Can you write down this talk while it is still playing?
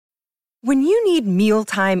When you need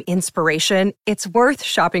mealtime inspiration, it's worth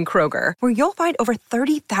shopping Kroger, where you'll find over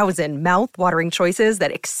 30,000 mouth-watering choices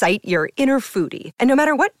that excite your inner foodie. And no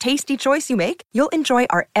matter what tasty choice you make, you'll enjoy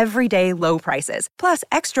our everyday low prices, plus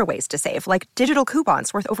extra ways to save, like digital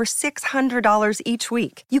coupons worth over $600 each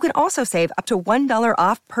week. You can also save up to $1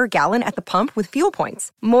 off per gallon at the pump with fuel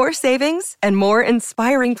points. More savings and more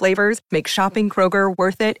inspiring flavors make shopping Kroger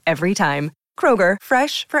worth it every time. Kroger,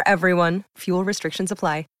 fresh for everyone. Fuel restrictions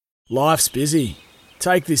apply. Life's busy.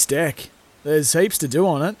 Take this deck. There's heaps to do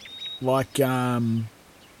on it, like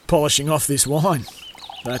polishing off this wine.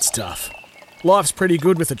 That's tough. Life's pretty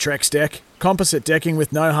good with a Trex deck. Composite decking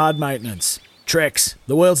with no hard maintenance. Trex,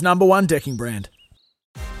 the world's #1 decking brand.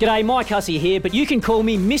 G'day, Mike Hussey here, but you can call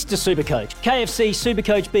me Mr. Supercoach. KFC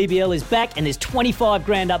Supercoach BBL is back and there's 25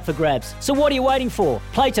 grand up for grabs. So what are you waiting for?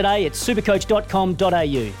 Play today at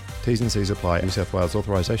supercoach.com.au. T's and C's apply. New South Wales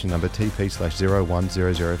authorisation number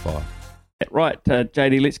TP/01005. Right,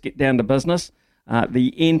 JD, let's get down to business.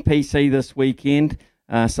 The NPC this weekend,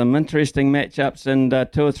 some interesting matchups and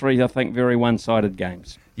 2 or 3, I think, very one-sided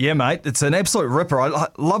games. Yeah, mate, it's an absolute ripper. I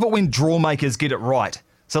love it when draw makers get it right.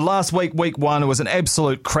 So last week, week 1, it was an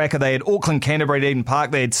absolute cracker. They had Auckland, Canterbury at Eden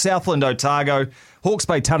Park. They had Southland, Otago, Hawke's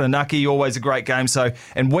Bay, Taranaki, always a great game. So,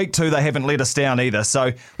 and week 2, they haven't let us down either.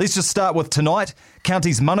 So let's just start with tonight.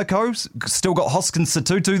 Counties Manako's still got Hoskins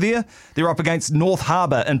Satutu there. They're up against North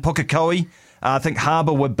Harbour in Pukekohe. I think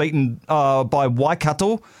Harbour were beaten by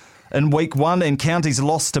Waikato in week 1, and Counties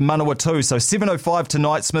lost to Manawatu. So 7:05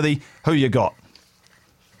 tonight, Smithy. Who you got?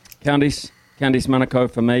 Counties Manukau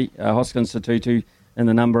for me. Hoskins Satutu in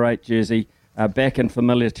the number 8 jersey, back in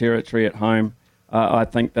familiar territory at home. I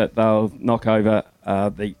think that they'll knock over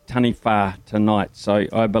the Taniwha tonight. So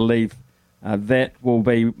I believe that will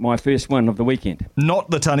be my first win of the weekend. Not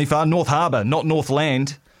the Taniwha, North Harbour, not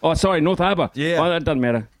Northland. Oh, sorry, North Harbour. Yeah. Oh, that doesn't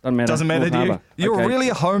matter. Doesn't matter North to you? Harbour. You're Okay. really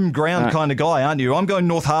a home ground kind of guy, aren't you? I'm going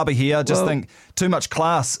North Harbour here. Just think too much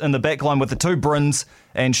class in the back line with the 2 Brins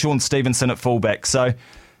and Sean Stevenson at fullback. So,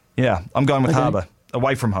 yeah, I'm going with Harbour,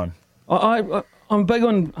 away from home. I'm big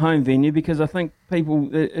on home venue because I think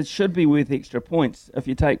it should be worth extra points. If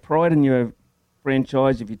you take pride in your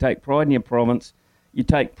franchise, if you take pride in your province, you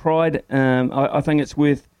take pride, I think it's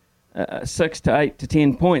worth 6 to 8 to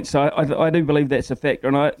 10 points. So I do believe that's a factor.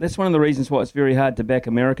 And that's one of the reasons why it's very hard to back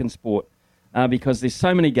American sport because there's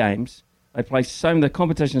so many games. They play the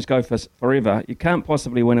competitions go for forever. You can't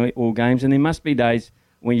possibly win all games, and there must be days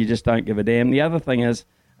when you just don't give a damn. The other thing is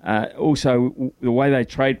also the way they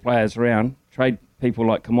trade players around, trade people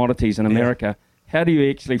like commodities in America. How do you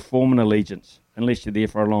actually form an allegiance unless you're there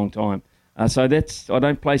for a long time? So I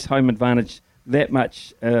don't place home advantage that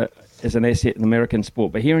much as an asset in American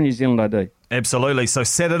sport, but here in New Zealand I do. Absolutely. So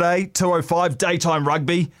Saturday, 2:05, daytime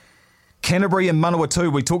rugby. Canterbury and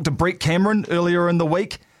Manawatu. We talked to Brett Cameron earlier in the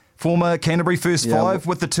week, former Canterbury first 5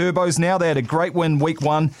 with the Turbos now. They had a great win week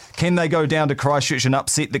 1. Can they go down to Christchurch and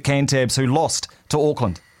upset the Cantabs who lost to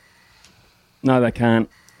Auckland? No, they can't.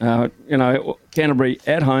 Canterbury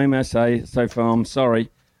at home, I say, so far I'm sorry,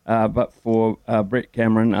 but for Brett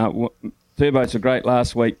Cameron, Turbos were great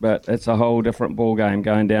last week, but it's a whole different ball game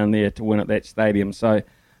going down there to win at that stadium. So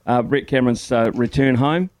Brett Cameron's return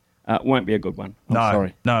home won't be a good one. I'm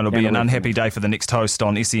sorry. No, it'll be an unhappy day for the next host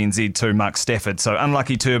on SENZ2, Mark Stafford. So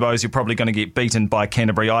unlucky Turbos, you're probably going to get beaten by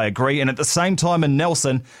Canterbury, I agree. And at the same time in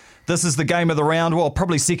Nelson, this is the game of the round, well,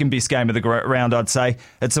 probably second best game of the round, I'd say.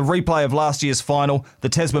 It's a replay of last year's final, the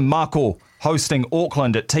Tasman Mako hosting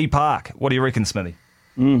Auckland at T Park. What do you reckon, Smithy?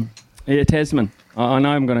 Yeah, Tasman. I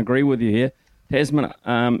know I'm going to agree with you here. Tasman,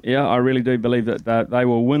 I really do believe that they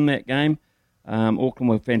will win that game. Auckland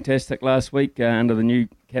were fantastic last week under the new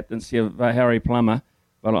captaincy of Harry Plummer,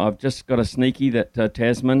 but I've just got a sneaky that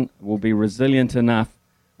Tasman will be resilient enough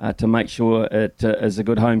to make sure it is a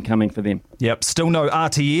good homecoming for them. Yep, still no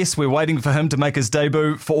RTS. We're waiting for him to make his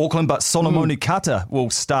debut for Auckland, but Solomoni Kata will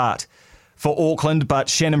start for Auckland, but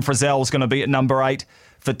Shannon Frizzell is going to be at number 8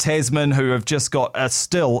 for Tasman, who have just got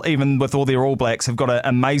still, even with all their All Blacks, have got an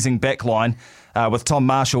amazing back line with Tom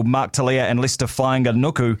Marshall, Mark Talia and Lester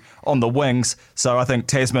Whainga-Nuku on the wings. So I think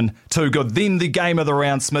Tasman too good. Then the game of the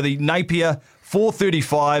round, Smithy, Napier,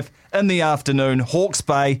 4:35 in the afternoon, Hawke's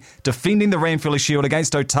Bay defending the Ranfurly Shield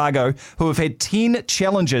against Otago, who have had 10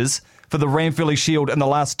 challenges for the Ranfurly Shield in the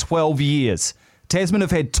last 12 years. Tasman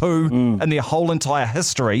have had 2 in their whole entire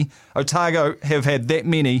history. Otago have had that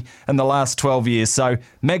many in the last 12 years. So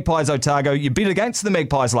Magpies, Otago, you bet against the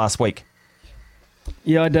Magpies last week.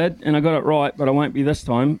 Yeah, I did, and I got it right, but I won't be this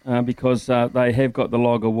time because they have got the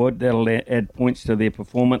log of wood. That'll add points to their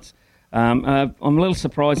performance. I'm a little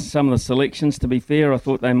surprised at some of the selections, to be fair. I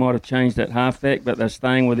thought they might have changed at halfback, but they're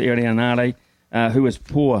staying with Arianade, who was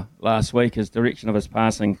poor last week. His direction of his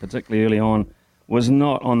passing, particularly early on, was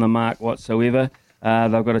not on the mark whatsoever.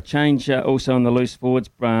 They've got a change also in the loose forwards.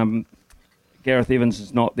 Gareth Evans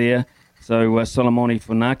is not there, so Solomoni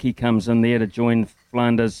Funaki comes in there to join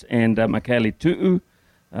Flanders and Makele Tu'u.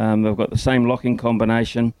 They've got the same locking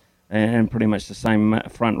combination and pretty much the same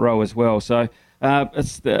front row as well. So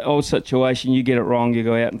it's the old situation. You get it wrong, you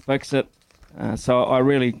go out and fix it. So I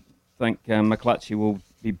really think McClutchy will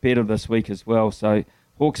be better this week as well. So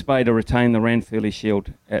Hawke's Bay to retain the Ranfurly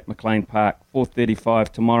Shield at McLean Park, 4:35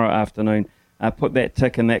 tomorrow afternoon. Put that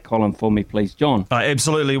tick in that column for me, please, John. I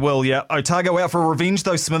absolutely will, yeah. Otago out for revenge,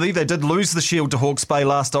 though, Smithy. They did lose the Shield to Hawke's Bay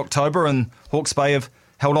last October, and Hawke's Bay have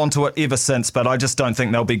held on to it ever since, but I just don't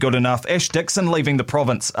think they'll be good enough. Ash Dixon leaving the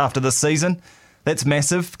province after this season. That's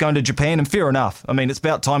massive, going to Japan, and fair enough. I mean, it's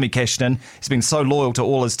about time he cashed in. He's been so loyal to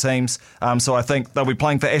all his teams, so I think they'll be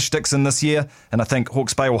playing for Ash Dixon this year, and I think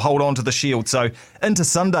Hawke's Bay will hold on to the Shield. So into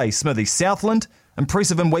Sunday, Smithy. Southland,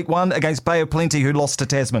 impressive in week 1 against Bay of Plenty, who lost to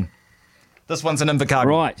Tasman. This one's in Invercargill.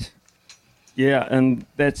 Right. Yeah, and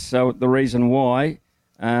that's the reason why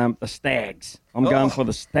the Stags. I'm going for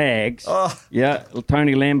the Stags. Yeah,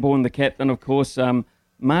 Tony Lambourne, the captain, of course.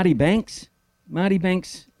 Marty Banks.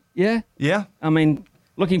 Yeah? Yeah. I mean,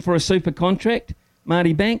 looking for a super contract,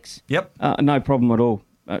 Marty Banks? Yep. No problem at all.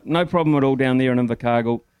 No problem at all down there in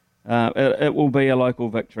Invercargill. It will be a local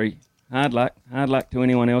victory. Hard luck to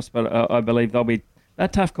anyone else, but I believe they're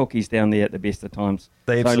tough cookies down there at the best of times.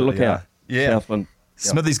 They absolutely so look are. out, Yeah. Southland.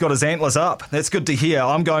 Smithy's got his antlers up. That's good to hear.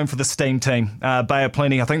 I'm going for the Steam team. Bay of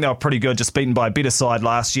Plenty, I think they were pretty good, just beaten by a better side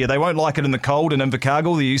last year. They won't like it in the cold in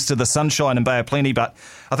Invercargill. They're used to the sunshine in Bay of Plenty, but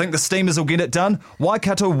I think the Steamers will get it done.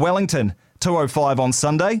 Waikato Wellington, 2:05 on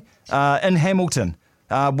Sunday in Hamilton.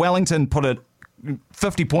 Wellington put it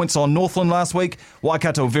 50 points on Northland last week.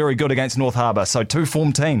 Waikato very good against North Harbour, so 2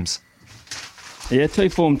 form teams. Yeah, 2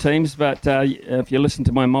 form teams, but if you listened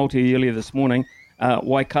to my multi earlier this morning,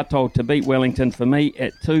 Waikato to beat Wellington for me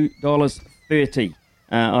at $2.30.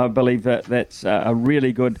 I believe that's a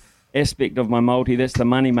really good aspect of my multi. That's the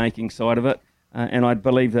money-making side of it, and I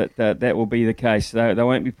believe that that will be the case. They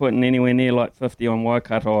won't be putting anywhere near like 50 on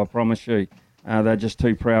Waikato, I promise you. They're just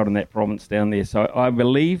too proud in that province down there. So I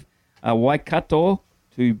believe Waikato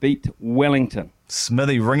to beat Wellington.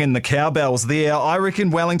 Smithy ringing the cowbells there. I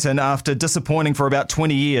reckon Wellington, after disappointing for about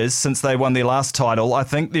 20 years since they won their last title, I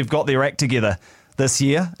think they've got their act together this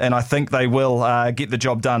year, and I think they will get the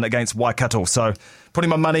job done against Waikato. So putting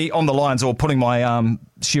my money on the Lions, or putting my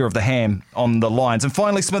share of the ham on the Lions. And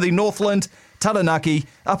finally, Smithy, Northland, Taranaki,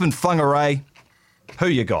 up in Whangarei. Who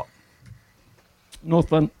you got?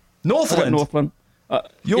 Northland. Northland? I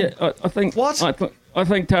think... What? I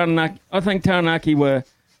think Taranaki were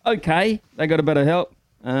okay. They got a bit of help.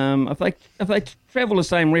 If they travel the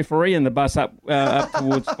same referee in the bus up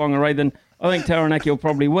towards Whangarei, then I think Taranaki will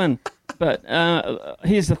probably win. But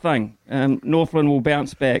here's the thing. Northland will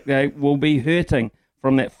bounce back. They will be hurting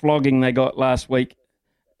from that flogging they got last week.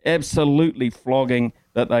 Absolutely flogging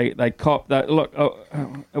that they copped. Look,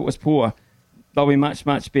 it was poor. They'll be much,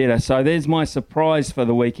 much better. So there's my surprise for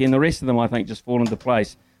the weekend. The rest of them, I think, just fall into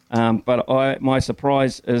place. But my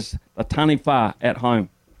surprise is the Taniwha at home.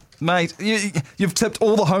 Mate, you've tipped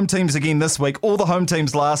all the home teams again this week, all the home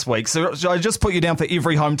teams last week. So should I just put you down for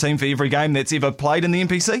every home team for every game that's ever played in the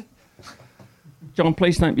NPC? John,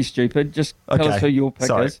 please don't be stupid. Just tell us who your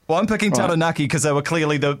pick is. Well, I'm picking Taranaki because they were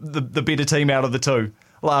clearly the better team out of the two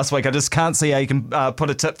last week. I just can't see how you can put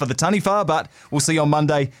a tip for the Taniwha, but we'll see on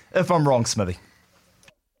Monday if I'm wrong, Smithy.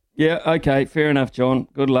 Yeah, okay, fair enough, John.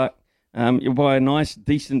 Good luck. You'll buy a nice,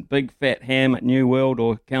 decent, big, fat ham at New World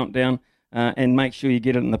or Countdown, and make sure you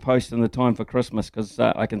get it in the post in the time for Christmas, because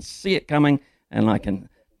I can see it coming and I can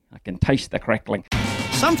taste the crackling.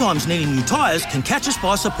 Sometimes needing new tyres can catch us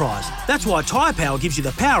by surprise. That's why Tyre Power gives you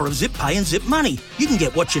the power of Zip Pay and Zip Money. You can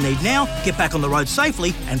get what you need now, get back on the road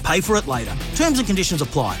safely and pay for it later. Terms and conditions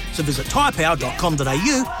apply. So visit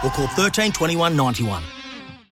tyrepower.com.au or call 13 21 91.